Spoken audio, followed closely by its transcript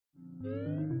Hello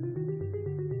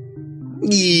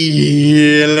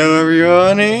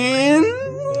everyone, and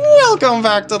welcome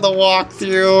back to the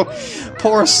walkthrough.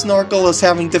 Poor Snorkel is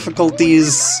having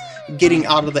difficulties getting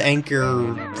out of the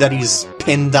anchor that he's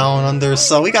pinned down under,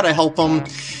 so we gotta help him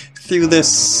through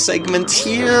this segment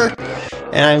here.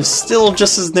 And I'm still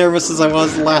just as nervous as I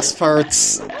was the last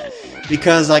parts,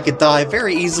 because I could die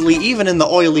very easily, even in the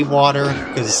oily water,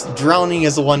 because drowning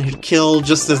is the one who'd kill,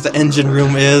 just as the engine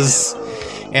room is.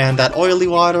 And that oily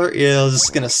water is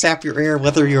gonna sap your air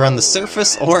whether you're on the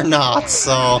surface or not,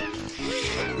 so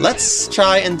let's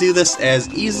try and do this as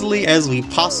easily as we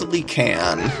possibly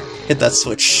can. Hit that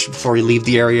switch before we leave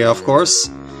the area, of course.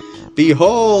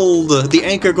 Behold! The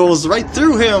anchor goes right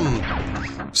through him!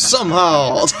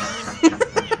 Somehow!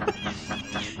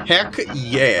 Heck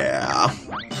yeah!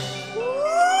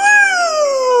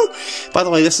 By the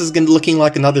way, this is looking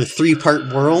like another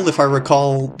 3-part world, if I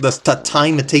recall the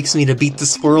time it takes me to beat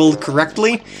this world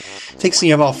correctly. It takes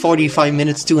me about 45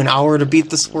 minutes to an hour to beat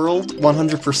this world,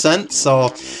 100%, so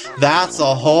that's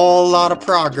a whole lot of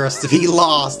progress to be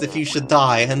lost if you should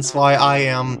die, hence why I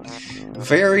am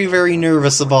very, very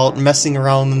nervous about messing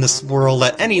around in this world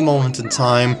at any moment in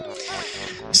time.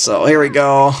 So here we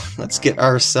go, let's get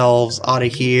ourselves out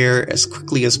of here as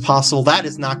quickly as possible. That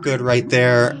is not good right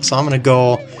there, so I'm gonna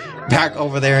go back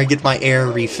over there and get my air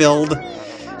refilled.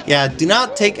 Yeah, do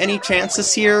not take any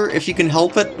chances here if you can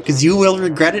help it, because you will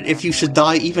regret it if you should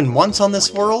die even once on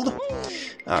this world.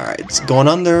 Alright, it's going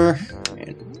under,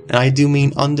 and I do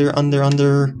mean under. And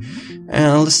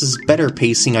this is better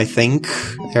pacing, I think.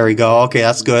 There we go, okay,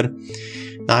 that's good.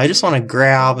 Now I just want to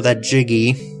grab that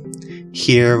Jiggy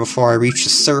here before I reach the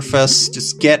surface.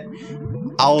 Just get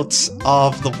out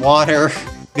of the water,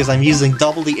 because I'm using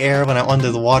double the air when I'm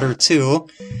under the water too.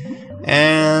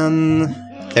 And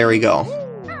there we go.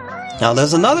 Now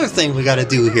there's another thing we gotta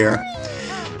do here.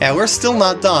 Yeah, we're still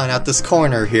not done at this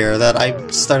corner here that I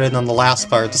started on the last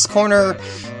part. This corner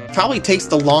probably takes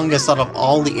the longest out of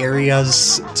all the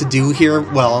areas to do here.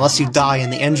 Well, unless you die in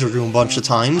the engine room a bunch of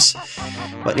times.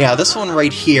 But yeah, this one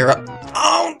right here.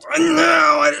 Oh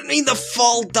no, I didn't mean to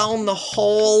fall down the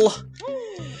hole.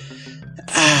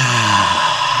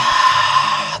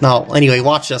 No, anyway,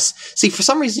 watch this. See, for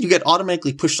some reason you get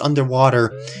automatically pushed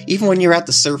underwater, even when you're at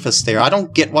the surface there. I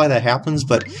don't get why that happens,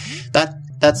 but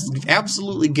that's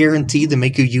absolutely guaranteed to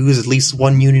make you use at least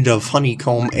 1 unit of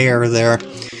honeycomb air there.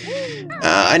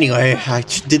 Anyway, I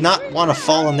did not want to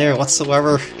fall in there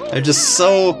whatsoever. I'm just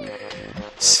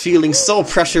feeling so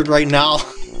pressured right now.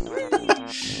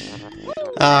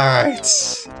 Alright.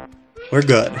 We're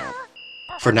good.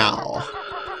 For now.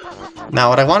 Now,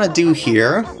 what I want to do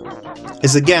here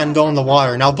is again go in the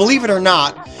water. Now, believe it or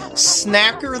not,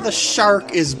 Snacker the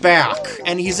shark is back,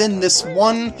 and he's in this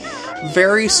one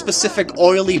very specific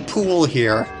oily pool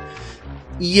here.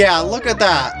 Yeah, look at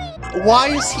that. Why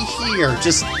is he here?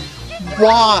 Just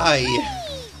why?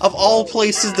 Of all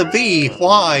places to be,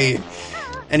 why?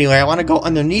 Anyway, I want to go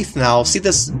underneath now. See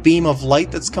this beam of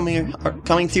light that's coming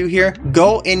through here?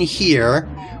 Go in here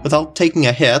without taking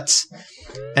a hit,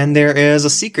 and there is a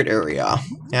secret area.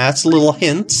 Yeah, that's a little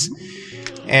hint.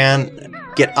 And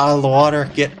get out of the water,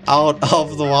 get out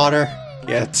of the water,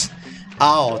 get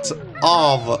out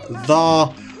of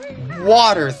the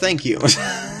water, thank you.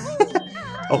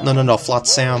 Oh, no, Float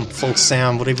Sam,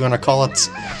 whatever you want to call it.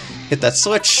 Hit that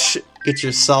switch, get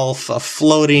yourself a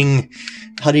floating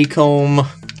honeycomb,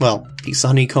 well, piece of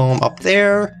honeycomb up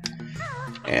there,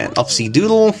 and upsy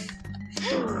doodle.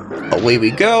 Away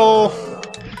we go.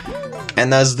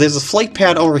 And there's a flight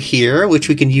pad over here, which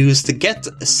we can use to get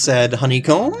said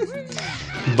honeycomb.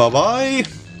 Bye-bye.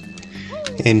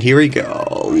 And here we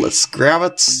go. Let's grab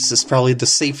it. This is probably the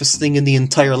safest thing in the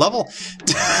entire level.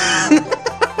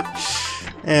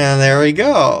 And there we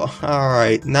go.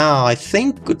 Alright, now I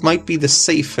think what might be the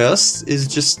safest is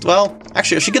just, well,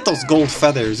 actually I should get those gold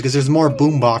feathers, because there's more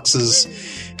boom boxes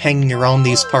hanging around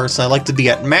these parts, and I like to be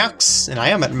at max, and I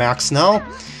am at max now.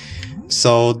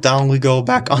 So down we go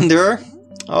back under.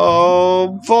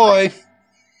 Oh boy.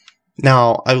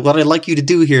 Now, what I'd like you to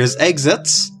do here is exit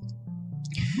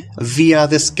via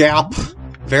this gap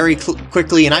very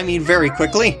quickly, and I mean very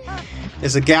quickly.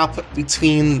 There's a gap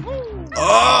between...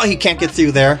 Oh, he can't get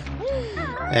through there.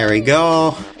 There we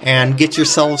go. And get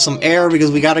yourself some air, because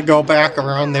we gotta go back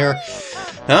around there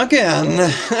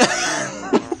again.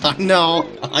 I know.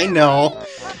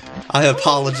 I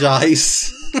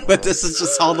apologize. But this is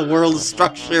just how the world is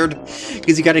structured,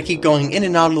 because you gotta keep going in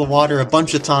and out of the water a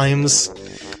bunch of times,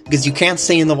 because you can't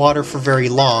stay in the water for very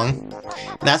long.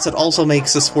 And that's what also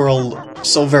makes this world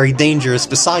so very dangerous,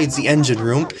 besides the engine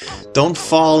room. Don't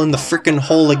fall in the frickin'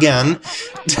 hole again.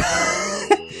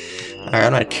 Alright,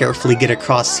 I'm gonna carefully get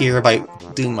across here by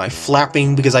doing my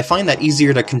flapping, because I find that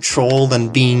easier to control than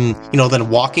being, than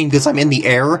walking, because I'm in the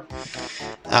air.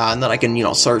 And then I can,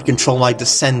 sort of control my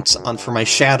descent for my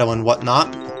shadow and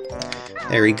whatnot.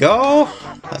 There we go.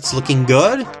 That's looking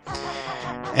good.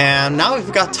 And now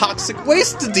we've got toxic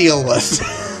waste to deal with.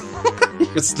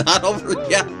 It's not over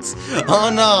yet. Oh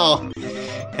no.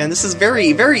 And this is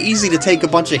very, very easy to take a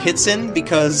bunch of hits in,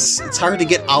 because it's hard to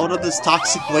get out of this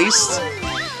toxic waste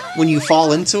when you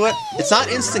fall into it. It's not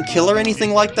instant kill or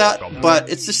anything like that, but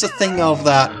it's just a thing of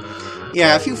that.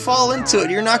 Yeah, if you fall into it,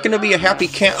 you're not going to be a happy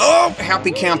camper.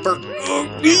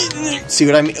 See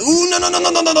what I mean? Ooh, no.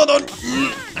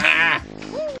 Ah.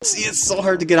 See, it's so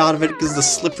hard to get out of it because of the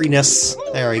slipperiness.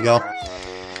 There we go.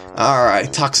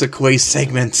 Alright, toxic waste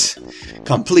segment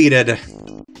completed.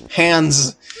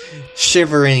 Hands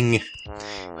shivering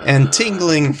and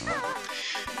tingling.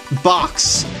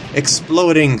 Box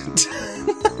exploding.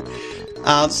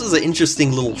 This is an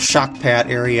interesting little shock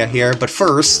pad area here, but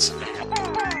first,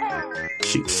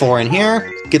 shoot 4 in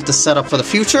here, get the setup for the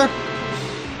future.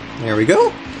 There we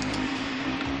go.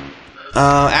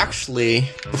 Actually,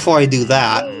 before I do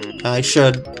that,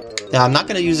 I'm not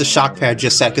going to use the shock pad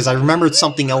just yet, because I remembered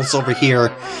something else over here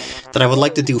that I would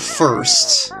like to do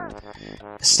first.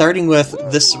 Starting with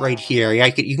this right here.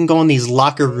 You can go in these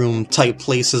locker room type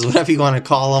places, whatever you want to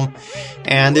call them,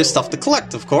 and there's stuff to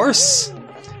collect, of course.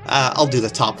 I'll do the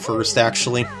top first,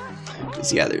 actually.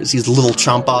 Yeah, there's these little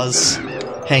chompas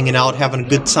hanging out, having a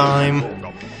good time.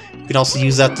 We can also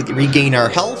use that to regain our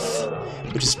health,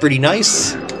 which is pretty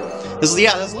nice. There's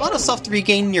a lot of stuff to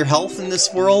regain your health in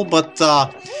this world, but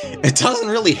it doesn't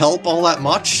really help all that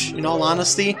much, in all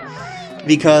honesty.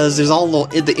 Because there's all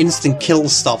the instant kill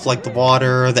stuff, like the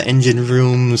water, the engine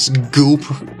rooms, goop,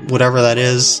 whatever that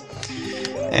is.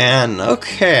 And,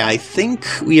 okay, I think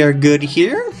we are good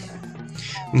here.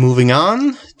 Moving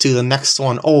on to the next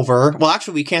one over. Well,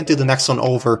 actually, we can't do the next one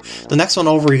over. The next one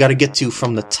over we gotta get to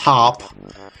from the top.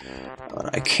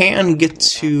 But I can get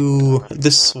to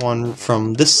this one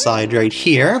from this side right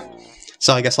here.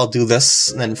 So I guess I'll do this,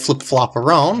 and then flip-flop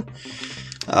around.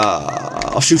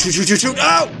 I'll shoot!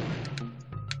 Oh!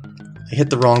 I hit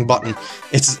the wrong button.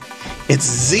 It's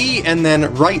Z and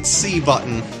then right C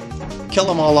button. Kill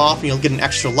them all off and you'll get an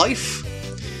extra life.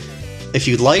 If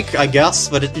you'd like, I guess,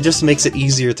 but it just makes it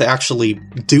easier to actually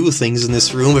do things in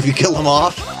this room if you kill them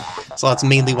off. So that's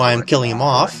mainly why I'm killing them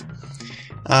off.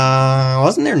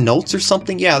 Wasn't there notes or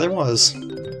something? Yeah, there was.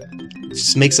 It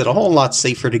just makes it a whole lot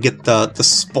safer to get the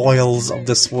spoils of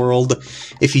this world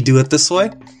if you do it this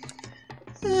way.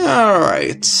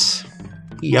 Alright.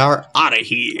 We are out of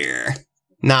here.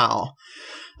 Now,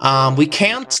 we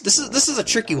can't... This is a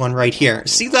tricky one right here.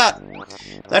 See that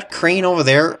crane over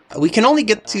there? We can only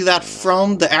get to that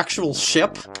from the actual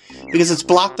ship, because it's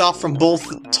blocked off from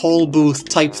both toll booth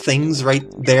type things right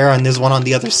there, and there's one on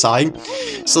the other side.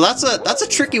 So that's a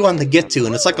tricky one to get to,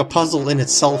 and it's like a puzzle in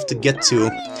itself to get to.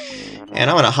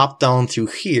 And I'm gonna hop down through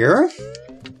here.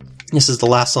 This is the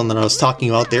last one that I was talking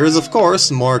about. There is, of course,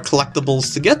 more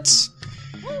collectibles to get.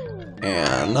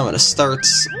 And I'm gonna start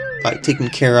by taking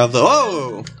care of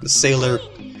the Sailor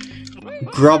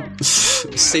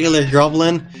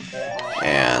Grublin.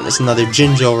 And there's another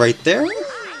Jinjo right there.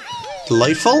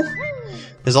 Delightful.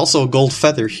 There's also a gold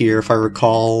feather here, if I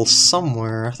recall,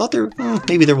 somewhere. I thought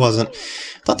maybe there wasn't.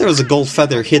 I thought there was a gold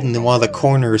feather hidden in one of the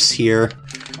corners here.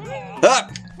 Ah!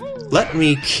 Let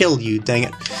me kill you, dang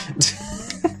it. Is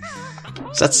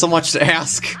that so much to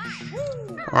ask?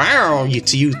 Wow, you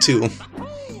too.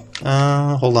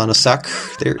 Hold on a sec.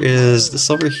 There is this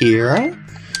over here.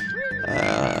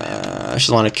 I just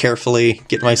want to carefully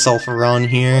get myself around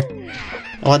here.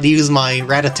 I want to use my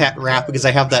rat-a-tat wrap because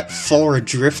I have that forward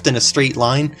drift in a straight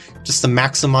line, just to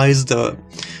maximize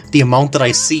the amount that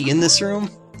I see in this room.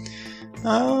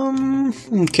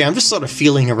 Okay, I'm just sort of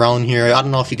feeling around here. I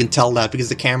don't know if you can tell that because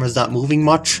the camera's not moving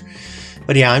much.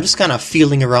 But yeah, I'm just kind of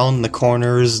feeling around in the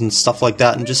corners and stuff like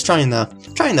that, and just trying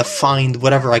to find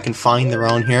whatever I can find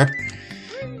around here.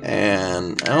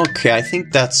 And okay, I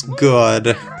think that's good.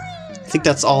 I think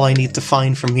that's all I need to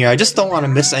find from here. I just don't want to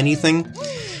miss anything,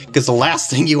 because the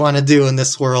last thing you want to do in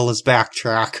this world is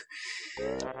backtrack.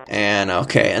 And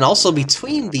okay, and also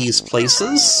between these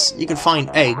places, you can find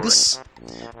eggs.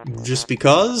 Just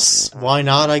because, why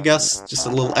not, I guess? Just a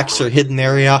little extra hidden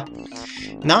area.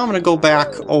 Now I'm gonna go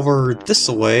back over this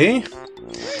way.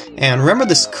 And remember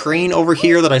this crane over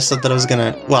here that I said that I was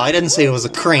gonna... Well, I didn't say it was a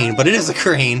crane, but it is a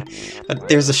crane. But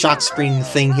there's a shock spring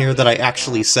thing here that I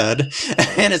actually said.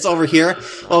 And it's over here.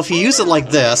 Well, if you use it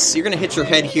like this, you're gonna hit your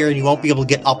head here and you won't be able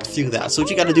to get up through that. So what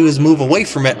you gotta do is move away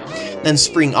from it, then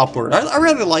spring upward. I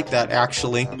really like that,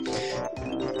 actually.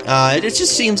 It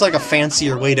just seems like a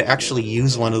fancier way to actually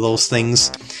use one of those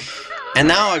things. And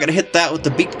now I gotta hit that with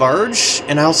the beak barge,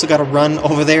 and I also gotta run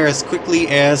over there as quickly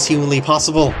as humanly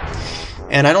possible.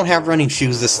 And I don't have running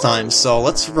shoes this time, so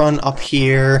let's run up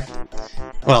here.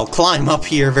 Well, climb up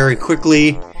here very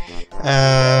quickly.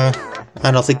 I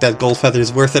don't think that gold feather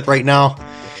is worth it right now.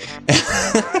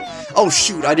 Oh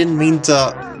shoot, I didn't mean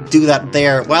to do that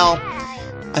there. Well,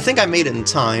 I think I made it in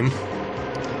time.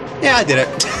 Yeah, I did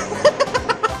it.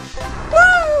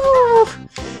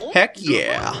 Heck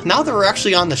yeah. Now that we're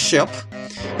actually on the ship,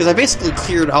 because I basically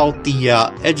cleared out the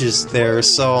edges there,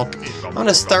 so I'm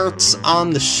gonna start on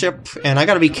the ship, and I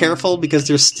gotta be careful because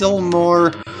there's still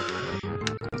more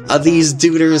of these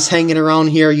duders hanging around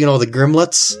here, you know, the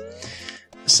grimlets.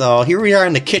 So here we are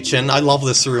in the kitchen. I love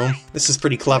this room. This is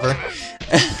pretty clever.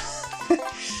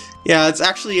 Yeah, it's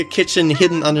actually a kitchen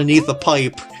hidden underneath a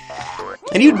pipe.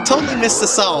 And you'd totally miss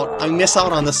this out. I miss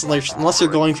out on this unless you're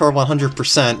going for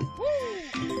 100%.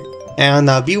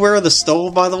 And beware of the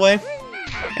stove, by the way,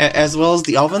 as well as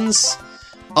the ovens.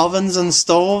 Ovens and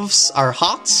stoves are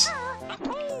hot.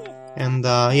 And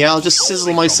yeah, I'll just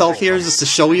sizzle myself here just to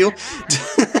show you.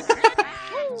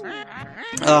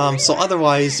 So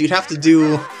otherwise, you'd have to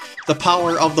do the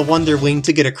power of the Wonder Wing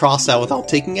to get across that without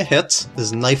taking a hit.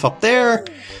 There's a knife up there.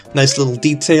 Nice little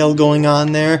detail going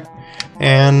on there.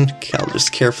 And I'll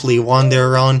just carefully wander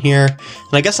around here.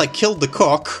 And I guess I killed the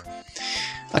cook.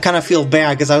 I kind of feel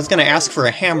bad because I was going to ask for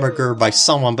a hamburger by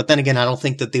someone, but then again, I don't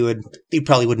think that they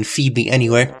probably wouldn't feed me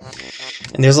anyway.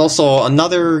 And there's also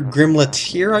another grimlet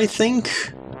here, I think.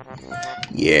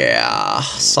 Yeah,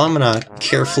 so I'm going to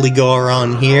carefully go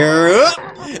around here.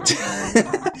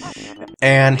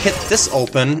 And hit this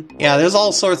open. Yeah, there's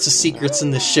all sorts of secrets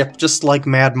in this ship, just like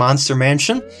Mad Monster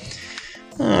Mansion.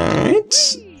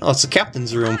 Alright. Oh, it's the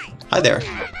captain's room. Hi there.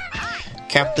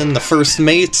 Captain, the first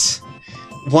mate.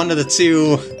 One of the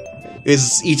two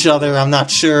is each other, I'm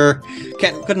not sure.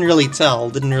 Couldn't really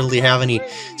tell. Didn't really have any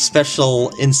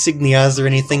special insignias or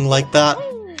anything like that.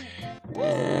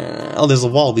 Oh, there's a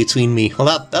wall between me.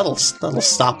 Well, that'll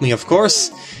stop me, of course.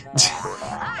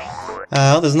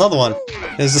 Oh, there's another one.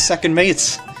 There's the second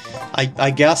mate.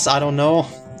 I guess, I don't know.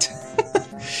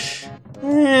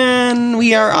 And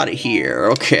we are out of here,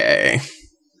 okay.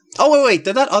 Oh, wait,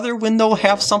 did that other window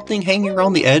have something hanging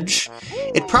around the edge?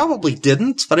 It probably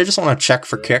didn't, but I just want to check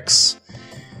for kicks.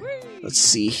 Let's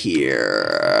see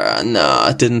here. No,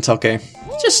 it didn't, okay.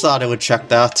 Just thought I would check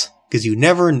that, because you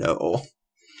never know.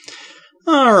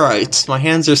 Alright, my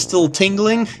hands are still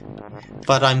tingling,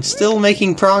 but I'm still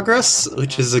making progress,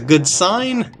 which is a good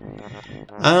sign.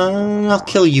 I'll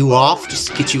kill you off, just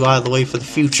to get you out of the way for the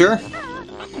future.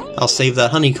 I'll save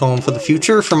that honeycomb for the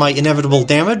future, for my inevitable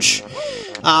damage.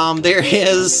 There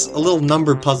is a little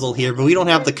number puzzle here, but we don't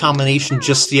have the combination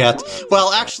just yet.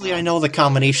 Well, actually, I know the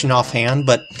combination offhand,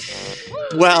 but,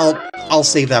 well, I'll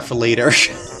save that for later.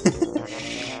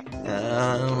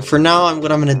 For now,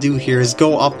 what I'm going to do here is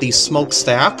go up these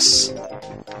smokestacks,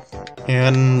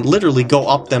 and literally go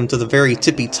up them to the very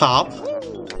tippy top.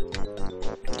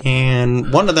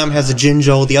 And one of them has a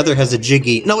Jinjo, the other has a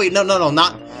Jiggy. No, wait, no, not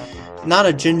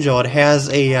a Jinjo, it has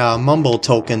a Mumbo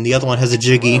token, the other one has a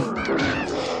Jiggy.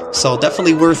 So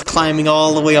definitely worth climbing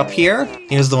all the way up here.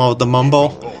 Here's the one with the Mumbo.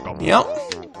 Yep.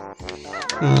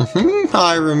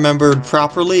 I remembered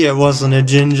properly, it wasn't a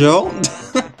Jinjo.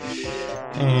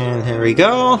 And here we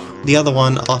go. The other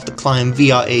one I'll have to climb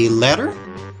via a ladder.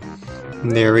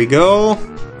 There we go.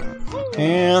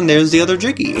 And there's the other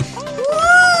Jiggy.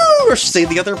 Woo! Or should say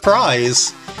the other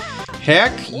prize.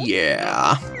 Heck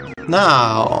yeah.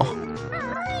 Now.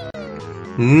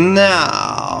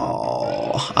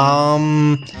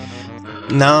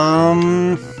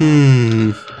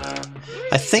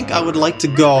 I think I would like to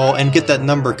go and get that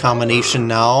number combination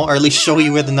now, or at least show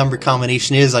you where the number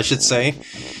combination is, I should say.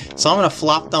 So I'm gonna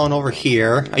flop down over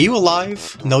here. Are you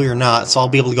alive? No, you're not, so I'll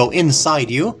be able to go inside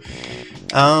you.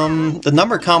 The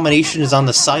number combination is on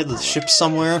the side of the ship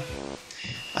somewhere.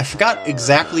 I forgot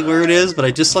exactly where it is, but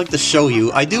I'd just like to show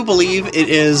you. I do believe it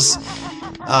is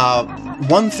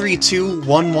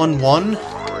 132111,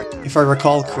 if I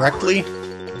recall correctly.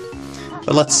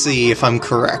 But let's see if I'm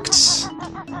correct.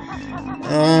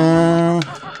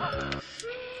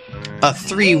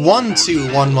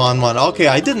 312111. Okay,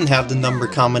 I didn't have the number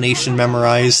combination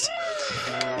memorized.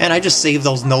 And I just saved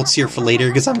those notes here for later,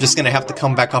 because I'm just gonna have to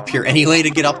come back up here anyway to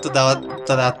get up to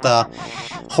that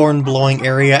horn-blowing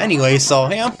area anyway, so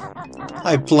yeah.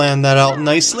 I planned that out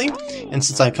nicely. And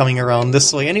since I'm coming around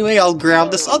this way anyway, I'll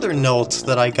grab this other note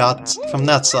that I got from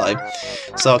that side.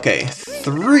 So, okay,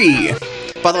 3.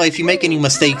 By the way, if you make any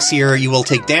mistakes here, you will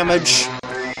take damage.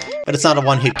 But it's not a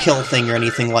one-hit kill thing or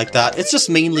anything like that. It's just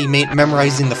mainly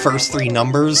memorizing the first 3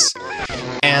 numbers,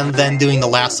 and then doing the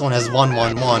last one as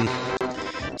 111.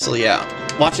 So yeah,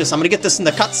 watch this. I'm gonna get this in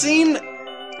the cutscene.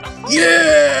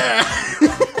 Yeah!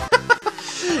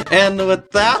 And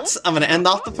with that, I'm gonna end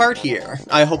off the part here.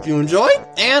 I hope you enjoyed,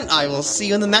 and I will see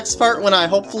you in the next part when I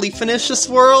hopefully finish this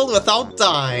world without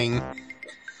dying.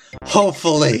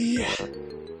 Hopefully.